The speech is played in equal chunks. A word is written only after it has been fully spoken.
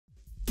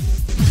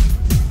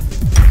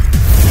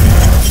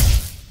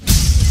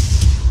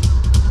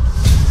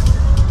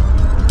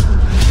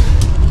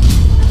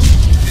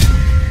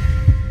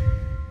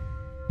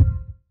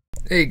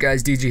Hey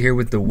guys, DJ here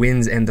with the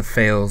wins and the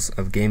fails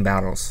of game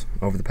battles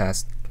over the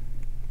past,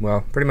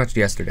 well, pretty much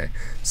yesterday.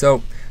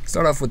 So,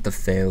 start off with the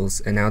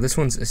fails, and now this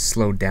one's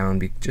slowed down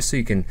just so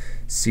you can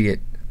see it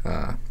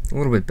a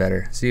little bit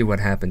better, see what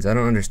happens. I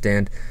don't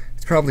understand.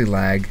 It's probably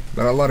lag,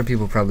 but a lot of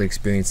people probably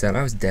experience that.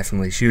 I was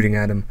definitely shooting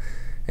at him,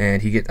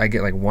 and I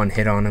get like one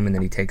hit on him, and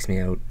then he takes me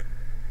out.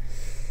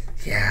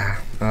 Yeah,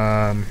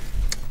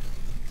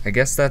 I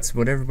guess that's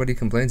what everybody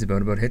complains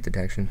about hit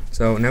detection.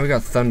 So now we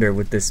got Thunder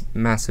with this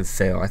massive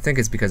fail. I think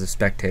it's because of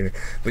Spectator,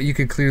 but you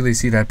could clearly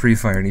see that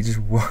pre-fire and he just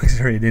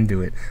walks right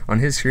into it. On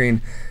his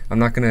screen, I'm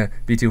not going to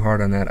be too hard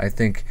on that. I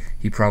think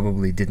he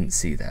probably didn't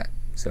see that.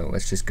 So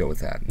let's just go with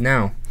that.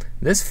 Now,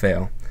 this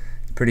fail,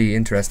 pretty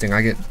interesting.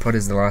 I get put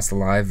as the last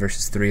alive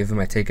versus 3 of them.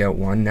 I take out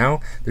 1. Now,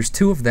 there's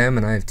 2 of them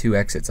and I have 2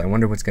 exits. I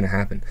wonder what's going to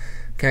happen.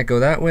 Can't go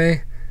that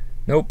way.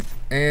 Nope,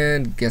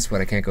 and guess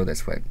what, I can't go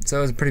this way. So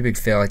it was a pretty big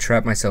fail. I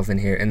trapped myself in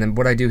here, and then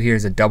what I do here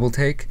is a double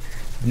take.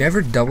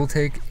 Never double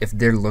take if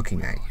they're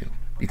looking at you,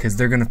 because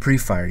they're going to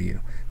pre-fire you.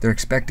 They're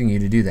expecting you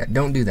to do that.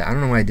 Don't do that. I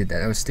don't know why I did that.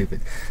 That was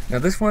stupid. Now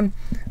this one,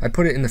 I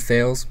put it in the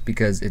fails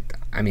because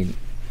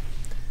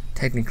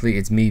technically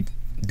it's me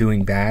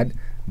doing bad,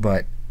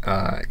 but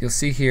you'll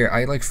see here,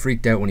 I like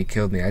freaked out when he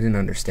killed me. I didn't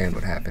understand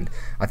what happened.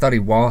 I thought he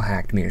wall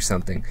hacked me or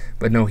something,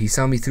 but no, he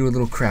saw me through a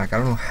little crack. I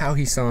don't know how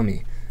he saw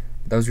me.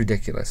 That was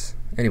ridiculous.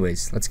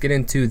 Anyways, let's get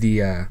into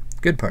the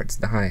good parts,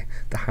 the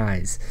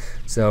highs.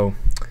 So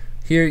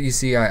here you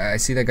see, I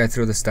see that guy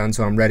throw the stun,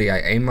 so I'm ready. I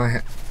aim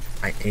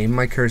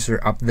my cursor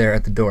up there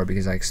at the door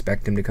because I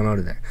expect him to come out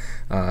of there.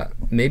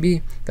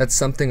 Maybe that's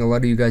something a lot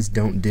of you guys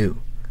don't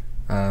do.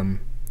 I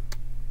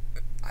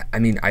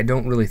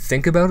don't really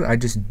think about it. I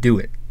just do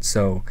it.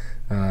 So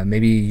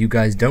maybe you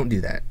guys don't do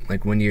that.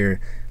 Like when you're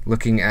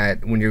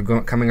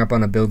coming up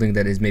on a building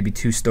that is maybe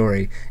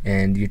 2-story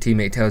and your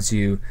teammate tells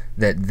you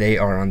that they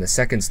are on the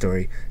 2nd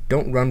story,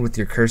 don't run with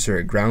your cursor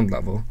at ground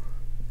level.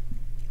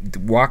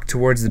 Walk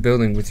towards the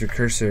building with your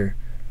cursor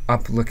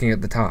up looking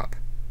at the top.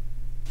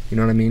 You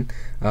know what I mean?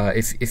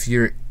 If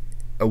you're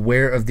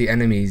aware of the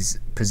enemy's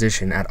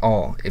position at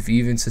all, if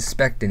you even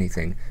suspect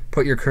anything,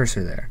 put your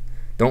cursor there.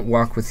 Don't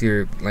walk with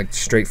your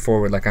straight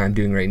forward like I'm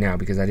doing right now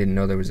because I didn't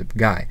know there was a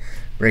guy.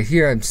 Right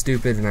here I'm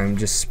stupid and I'm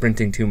just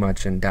sprinting too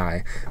much and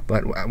die.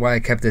 But why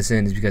I kept this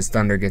in is because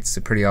Thunder gets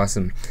a pretty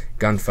awesome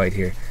gunfight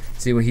here.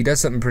 See, well, he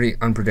does something pretty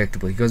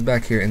unpredictable. He goes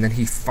back here and then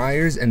he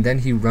fires and then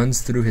he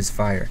runs through his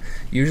fire.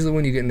 Usually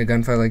when you get in a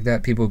gunfight like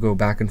that, people go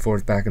back and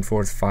forth,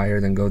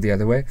 fire, then go the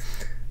other way.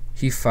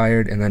 He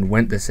fired and then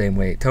went the same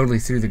way. Totally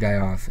threw the guy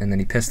off and then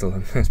he pistoled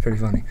him. That's pretty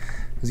funny.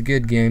 It was a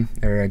good game,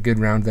 or a good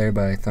round there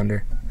by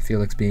Thunder.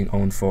 Felix being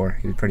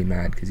 0-4. He was pretty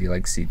mad because he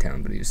liked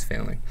C-Town, but he was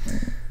failing.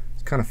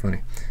 It's kind of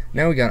funny.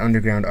 Now we got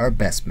Underground, our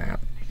best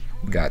map.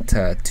 We got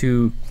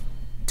two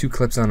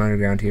clips on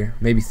Underground here,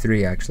 maybe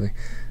 3 actually.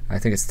 I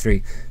think it's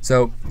 3.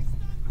 So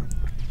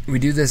we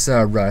do this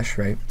rush,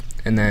 right?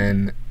 And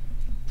then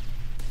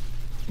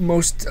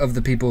most of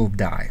the people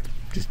die.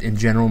 Just in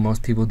general,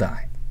 most people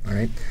die. All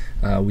right.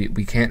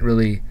 We can't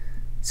really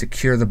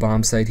secure the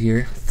bomb site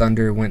here.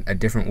 Thunder went a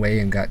different way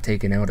and got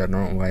taken out. I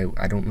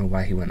don't know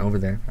why he went over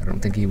there. I don't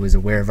think he was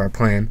aware of our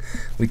plan.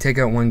 We take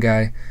out one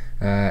guy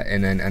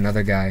and then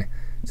another guy.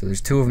 So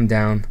there's 2 of them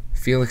down.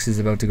 Felix is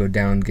about to go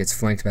down, gets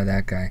flanked by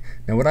that guy.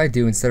 Now what I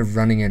do, instead of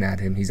running in at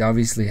him, he's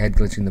obviously head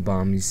glitching the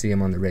bomb. You see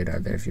him on the radar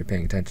there if you're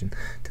paying attention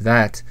to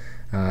that.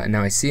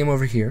 Now I see him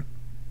over here.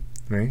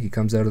 Right? He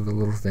comes out of the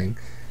little thing.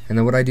 And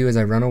then what I do is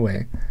I run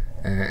away.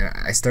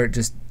 I start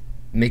just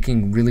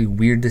making really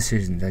weird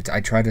decisions.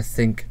 I try to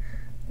think,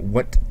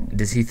 what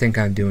does he think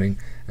I'm doing?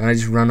 And I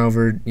just run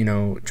over,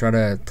 try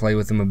to play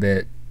with him a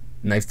bit,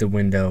 knife the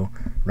window,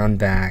 run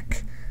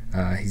back.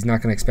 He's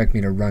not going to expect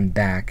me to run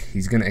back.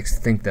 He's going to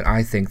think that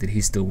I think that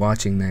he's still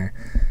watching there.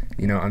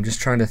 I'm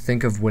just trying to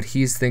think of what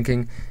he's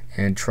thinking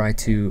and try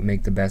to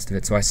make the best of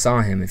it. So I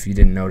saw him, if you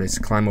didn't notice,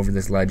 climb over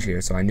this ledge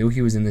here. So I knew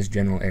he was in this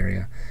general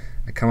area.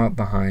 I come up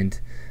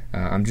behind.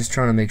 I'm just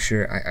trying to make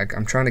sure,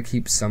 I'm trying to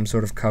keep some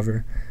sort of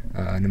cover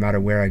no matter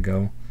where I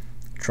go.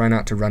 Try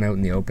not to run out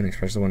in the open,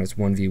 especially when it's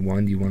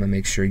 1v1. You want to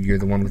make sure you're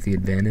the one with the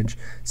advantage.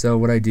 So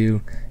what I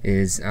do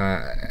is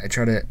I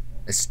try to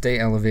stay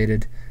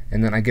elevated,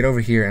 and then I get over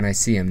here and I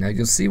see him. Now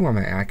you'll see why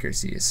my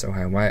accuracy is so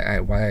high, why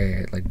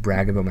I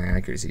brag about my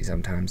accuracy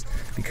sometimes,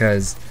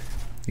 because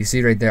you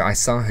see right there, I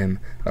saw him,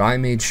 but I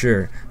made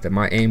sure that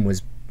my aim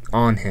was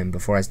on him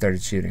before I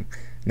started shooting.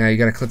 Now you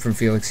got a clip from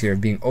Felix here of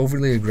being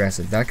overly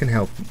aggressive. That can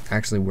help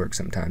actually work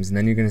sometimes. And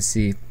then you're going to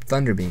see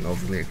Thunder being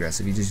overly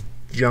aggressive. You just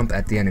jump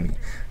at the enemy.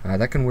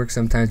 That can work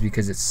sometimes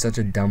because it's such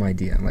a dumb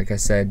idea. Like I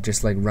said,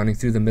 just like running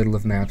through the middle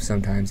of maps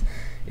sometimes,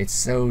 it's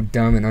so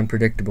dumb and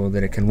unpredictable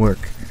that it can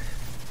work.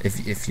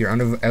 If you're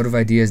out of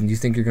ideas and you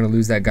think you're going to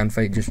lose that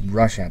gunfight, just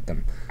rush at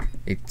them.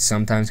 It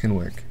sometimes can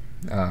work.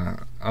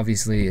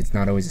 Obviously, it's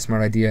not always a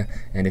smart idea,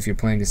 and if you're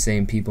playing the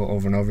same people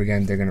over and over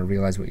again, they're going to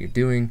realize what you're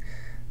doing.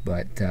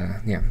 But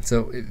yeah,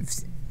 so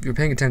if you're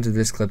paying attention to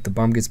this clip, the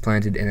bomb gets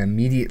planted and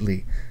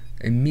immediately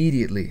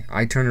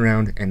I turn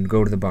around and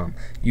go to the bomb.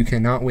 You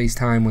cannot waste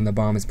time when the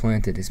bomb is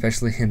planted,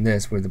 especially in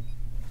this where the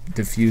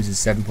defuse is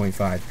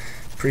 7.5.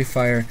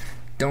 Pre-fire,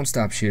 don't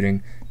stop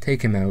shooting,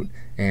 take him out,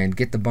 and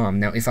get the bomb.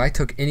 Now, if I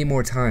took any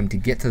more time to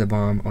get to the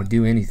bomb or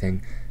do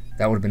anything,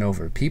 that would have been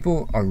over.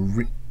 People are,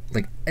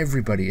 like,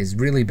 everybody is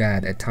really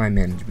bad at time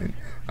management.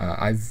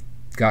 I've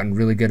gotten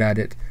really good at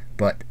it,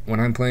 but when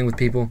I'm playing with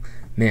people,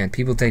 man,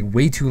 people take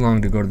way too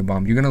long to go to the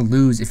bomb. You're going to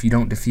lose if you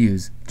don't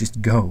defuse.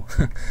 Just go.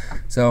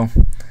 So,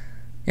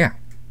 yeah.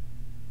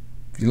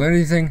 If you learned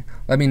anything,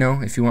 let me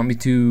know. If you want me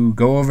to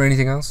go over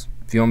anything else,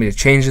 if you want me to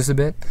change this a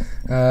bit,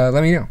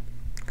 let me know.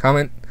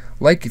 Comment,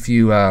 like if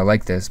you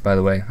like this, by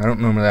the way. I don't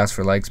normally ask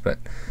for likes, but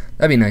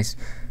that'd be nice.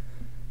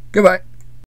 Goodbye.